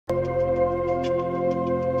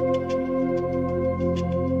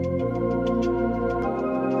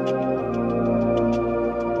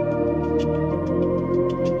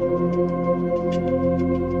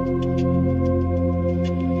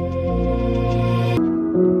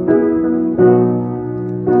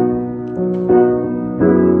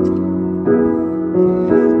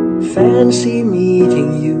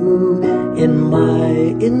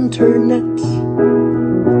internet.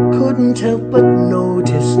 Couldn't help but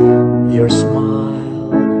notice your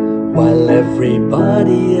smile, while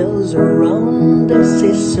everybody else around us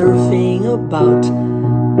is surfing about.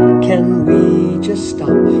 Can we just stop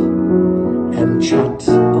and chat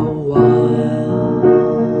a while?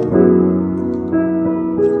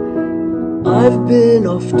 I've been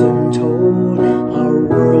often told our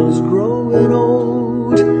world's growing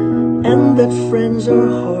old, and that friends are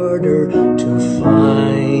harder to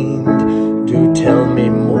find. Do tell me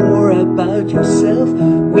more about yourself.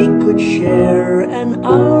 We could share an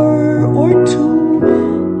hour or two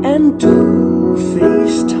and do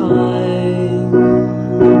FaceTime.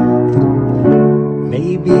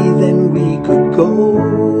 Maybe then we could go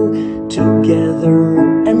together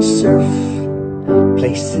and surf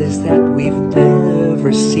places that we've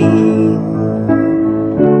never seen.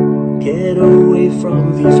 Get away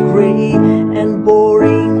from these gray and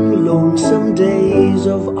boring, lonesome days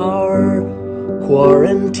of our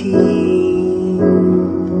quarantine.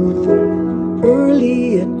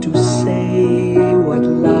 Early yet to say what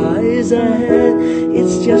lies ahead.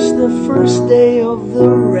 It's just the first day of the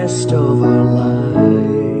rest of our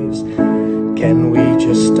lives. Can we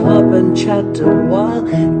just stop and chat a while,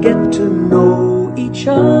 get to know each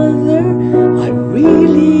other? I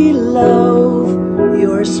really love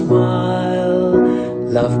your smile.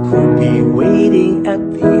 Love could be waiting at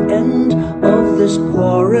the end of this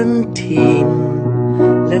quarantine.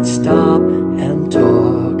 Let's stop and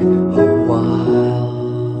talk a while.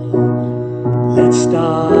 Let's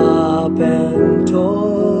stop and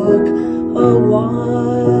talk a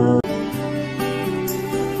while.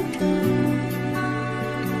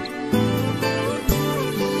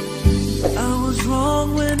 I was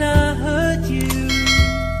wrong when I hurt you.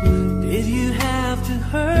 Did you have to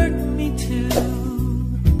hurt me too?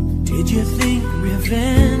 Did you think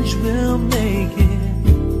revenge will make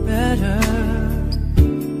it better?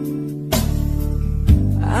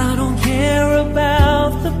 I don't care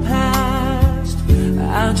about the past.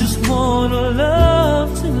 I just want a love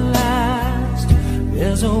to last.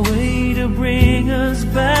 There's a way to bring us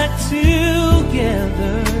back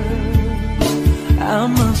together. I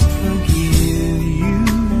must forgive you,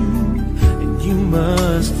 and you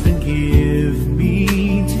must forgive me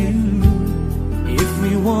too. If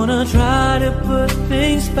we wanna try to put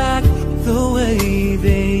things back the way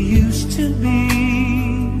they used to be.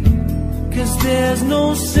 'Cause there's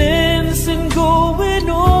no sense in going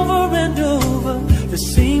over and over the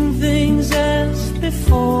same things as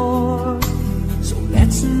before. So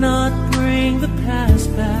let's not bring the past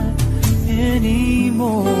back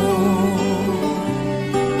anymore.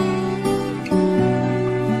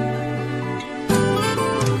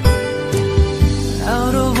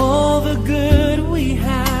 Out of all the good we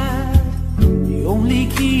had, you only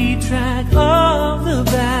keep track of the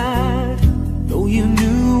bad. Though you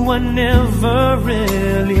knew I never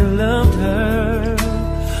really loved her.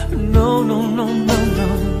 No, no, no, no, no.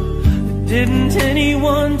 Didn't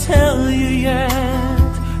anyone tell you yet?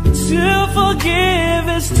 To forgive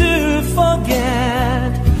is to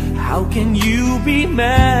forget. How can you be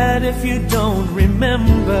mad if you don't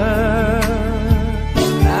remember?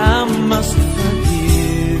 I must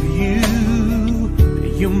forgive you.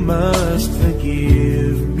 You must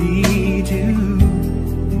forgive me too.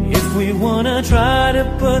 If we wanna try to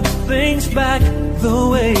put things back the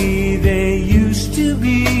way they used to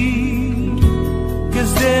be.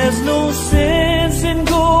 'Cause there's no sense in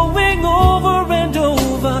going over and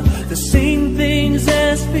over the same things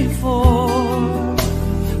as before.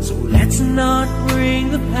 So let's not bring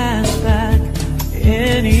the past back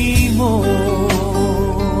anymore.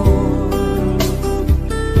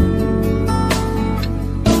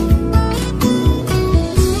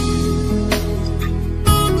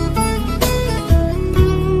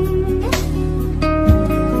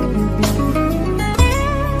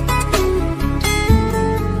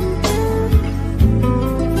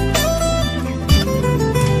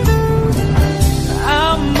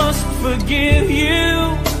 Forgive you,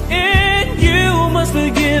 and you must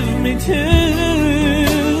forgive me too.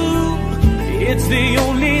 It's the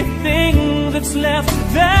only thing that's left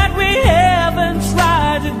that we haven't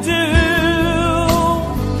tried to do.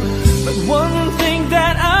 But one thing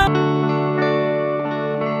that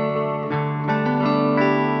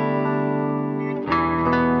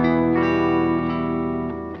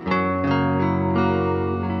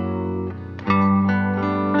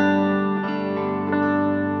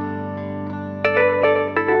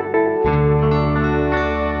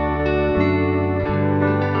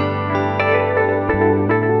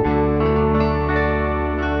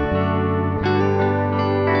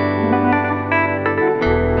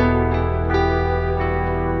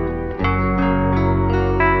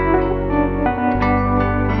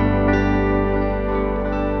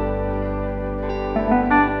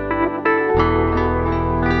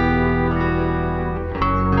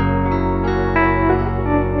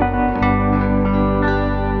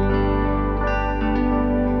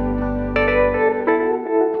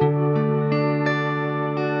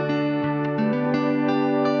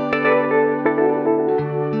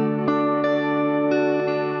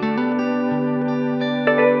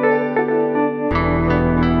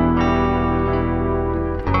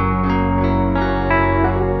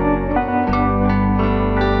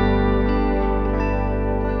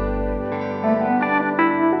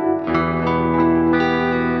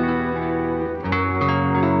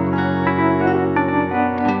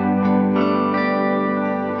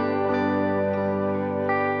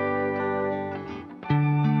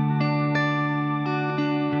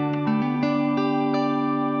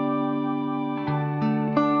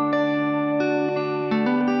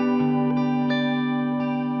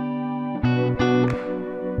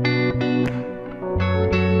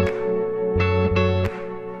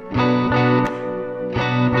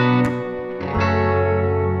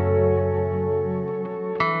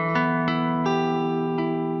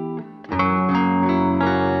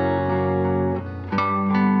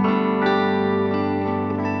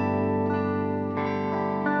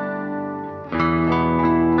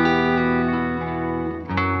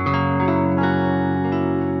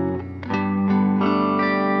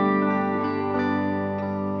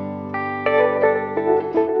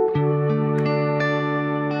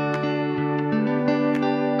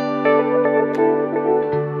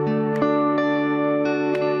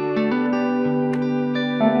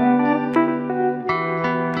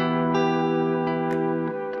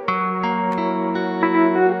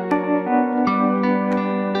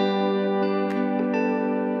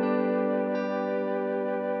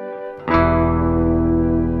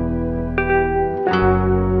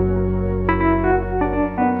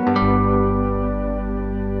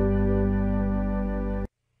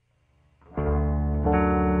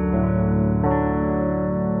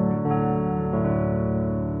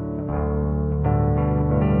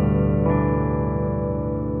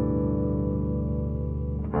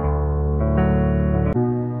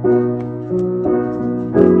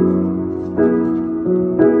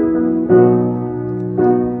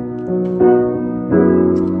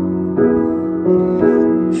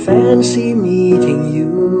fancy meeting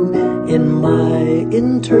you in my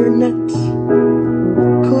internet.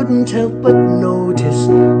 Couldn't help but notice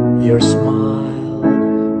your smile,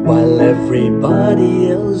 while everybody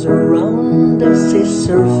else around us is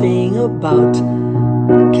surfing about.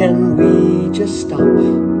 Can we just stop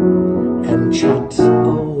and chat a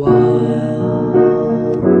while?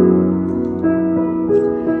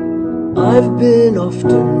 I've been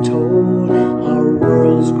often told our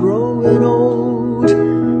world's growing old,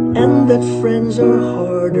 and that friends are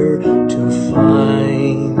harder to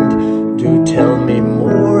find. Do tell me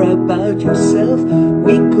more about yourself.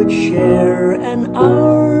 We could share an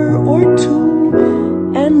hour or two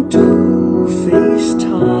and do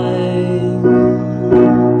FaceTime.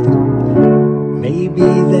 Maybe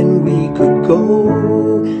then we could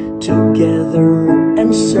go together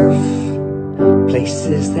and surf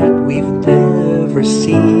places that we've never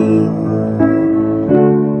seen.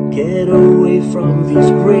 Get away from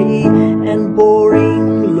these gray and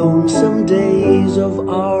boring, lonesome days of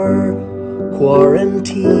our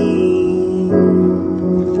quarantine.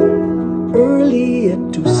 Early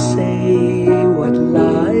yet to say what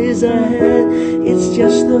lies ahead. It's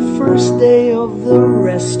just the first day of the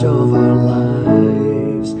rest of our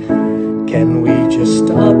lives. Can we just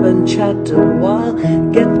stop and chat a while,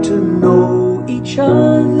 get to know each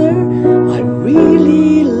other? I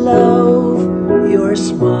really love your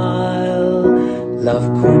smile. Love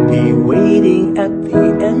could be waiting at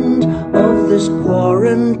the end of this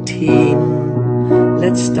quarantine.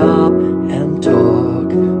 Let's stop and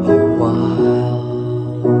talk a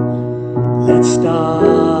while. Let's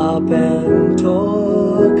stop and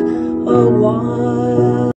talk a while.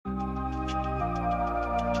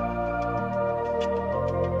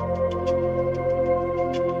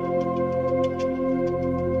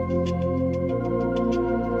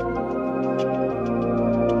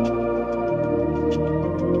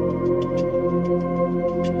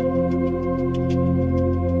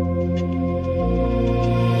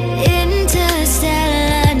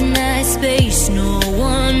 No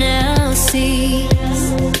one else sees.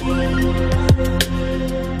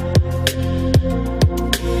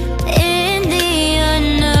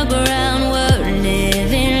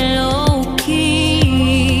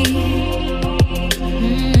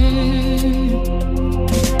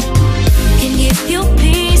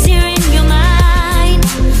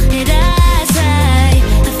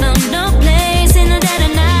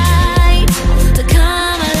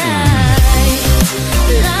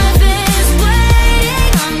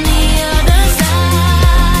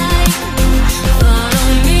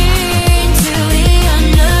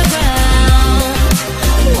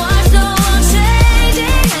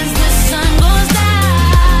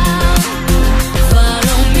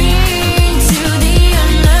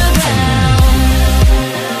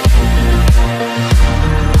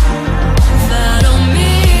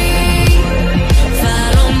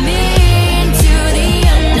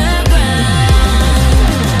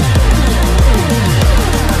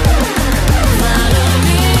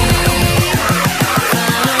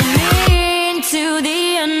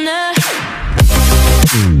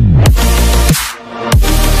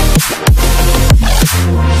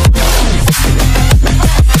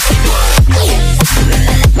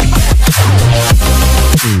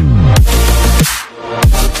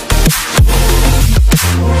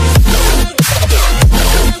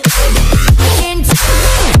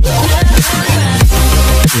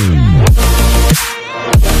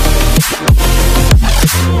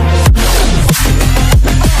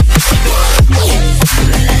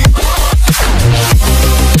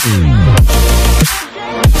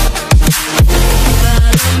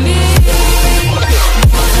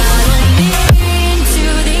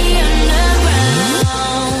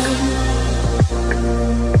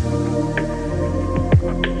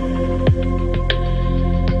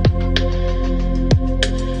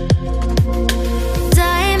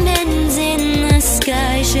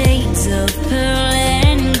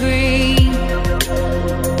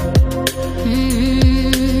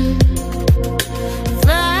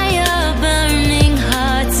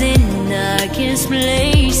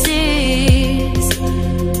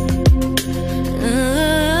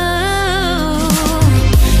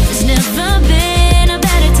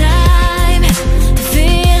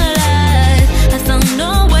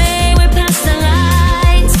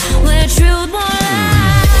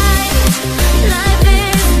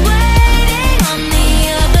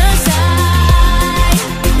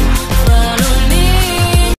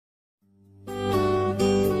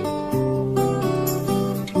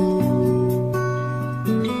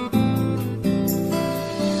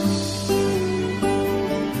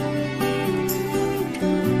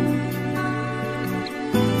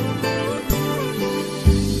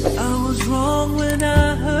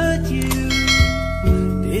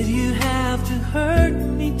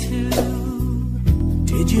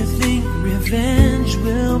 Do you think revenge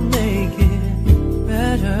will make it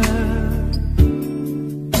better?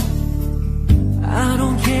 I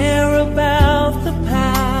don't care about the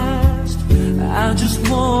past, I just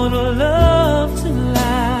want a love to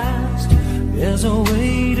last. There's a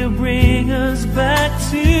way to bring us back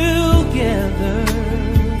together.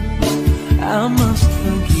 I must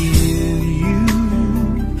forgive you,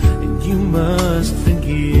 and you must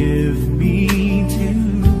forgive me too.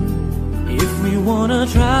 If we wanna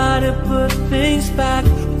try to put things back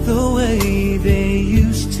the way they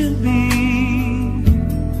used to be.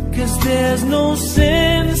 'Cause there's no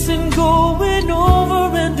sense in going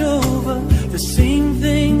over and over the same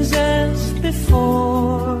things as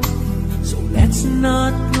before. So let's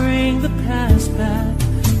not bring the past back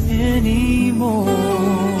anymore.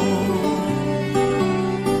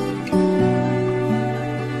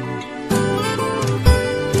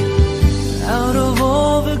 Out of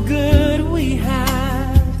all the good we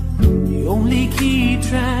had, you only keep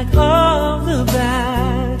track of the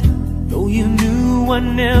bad. Though you knew I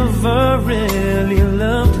never really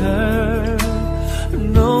loved her.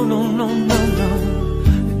 No, no, no, no, no.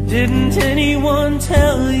 Didn't anyone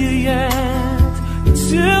tell you yet?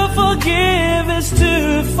 To forgive is to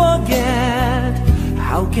forget.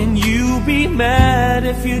 How can you be mad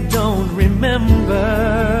if you don't remember?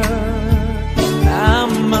 I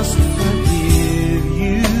must forgive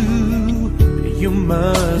you, you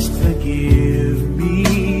must forgive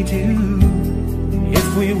me too. If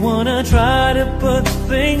we wanna try to put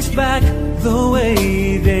things back the way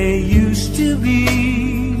they used to be.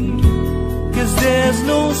 'Cause there's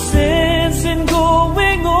no sense in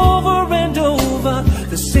going over and over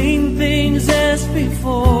the same things as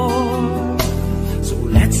before. So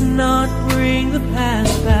let's not bring the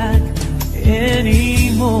past back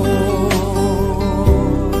anymore.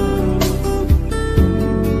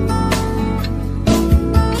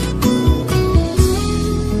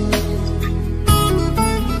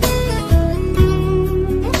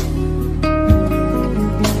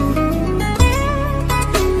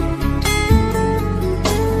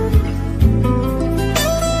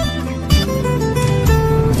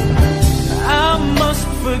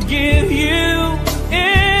 Forgive you,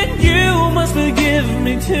 and you must forgive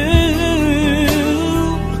me too.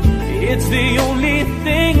 It's the only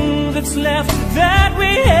thing that's left that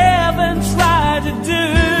we haven't tried to do.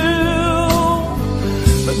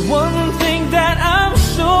 But one thing that I'm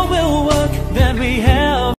sure will work, that we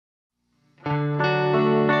have.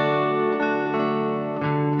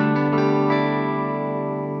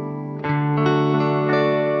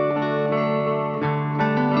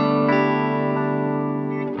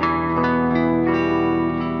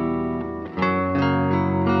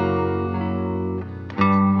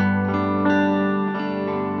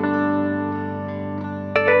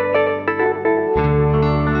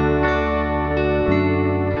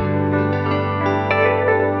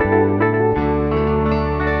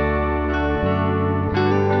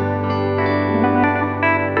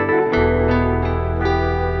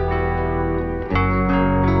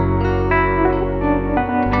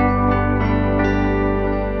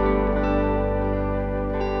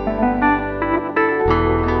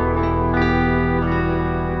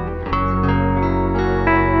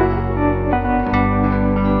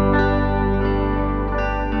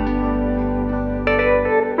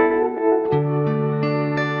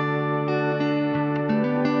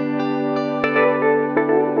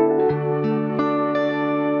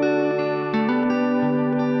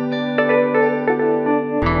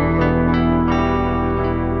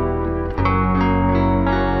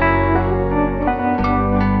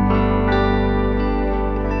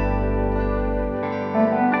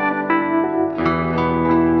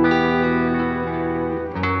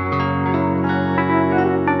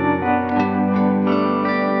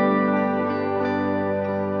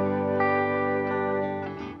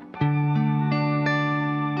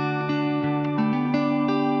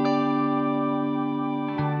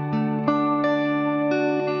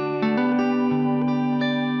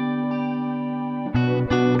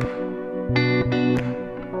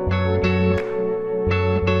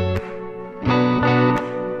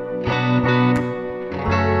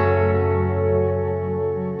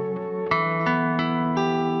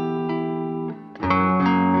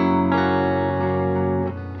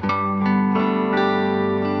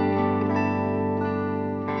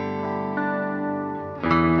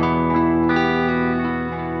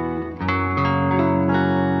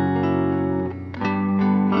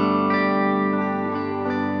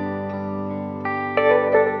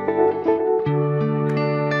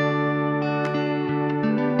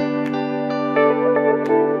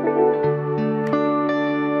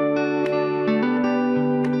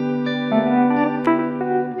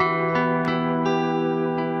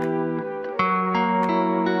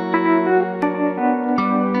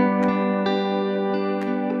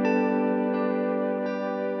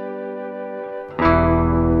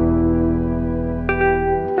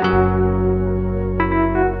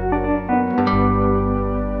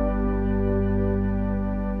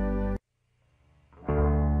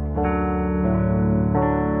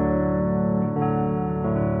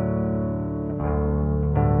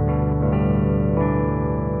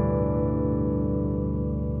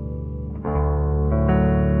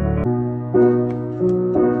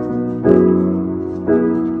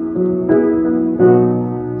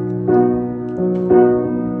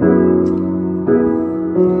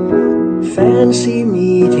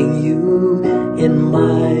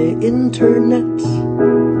 internet,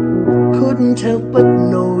 couldn't help but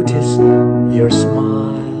notice your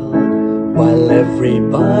smile, while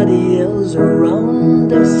everybody else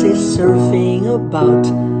around us is surfing about.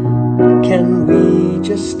 Can we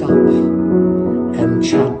just stop and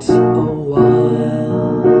chat a while?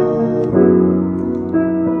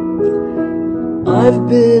 I've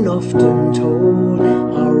been often told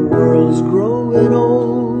our world's growing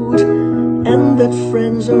old, and that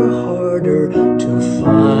friends are harder to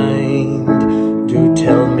find. Do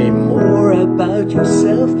tell me more about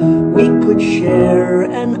yourself. We could share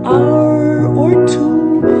an hour or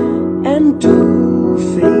two and do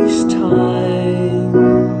FaceTime.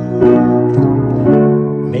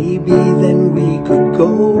 Maybe then we could go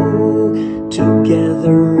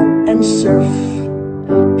together and surf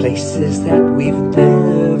places that we've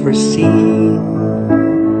never seen.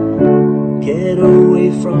 Get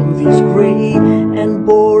away from these gray and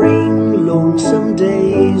boring, lonesome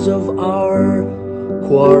days of our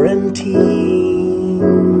quarantine.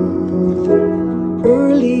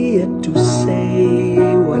 Early yet to say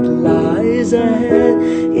what lies ahead,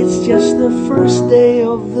 it's just the first day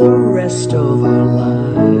of the rest of our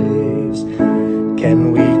lives.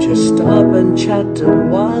 Can we just stop and chat a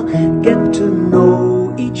while, get to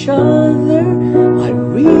know each other? I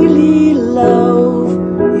really love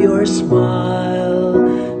your smile.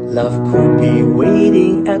 Love could be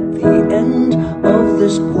waiting at the end of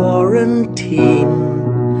this quarantine.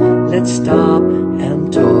 Let's stop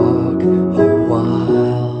and talk a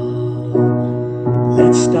while.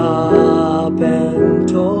 Let's stop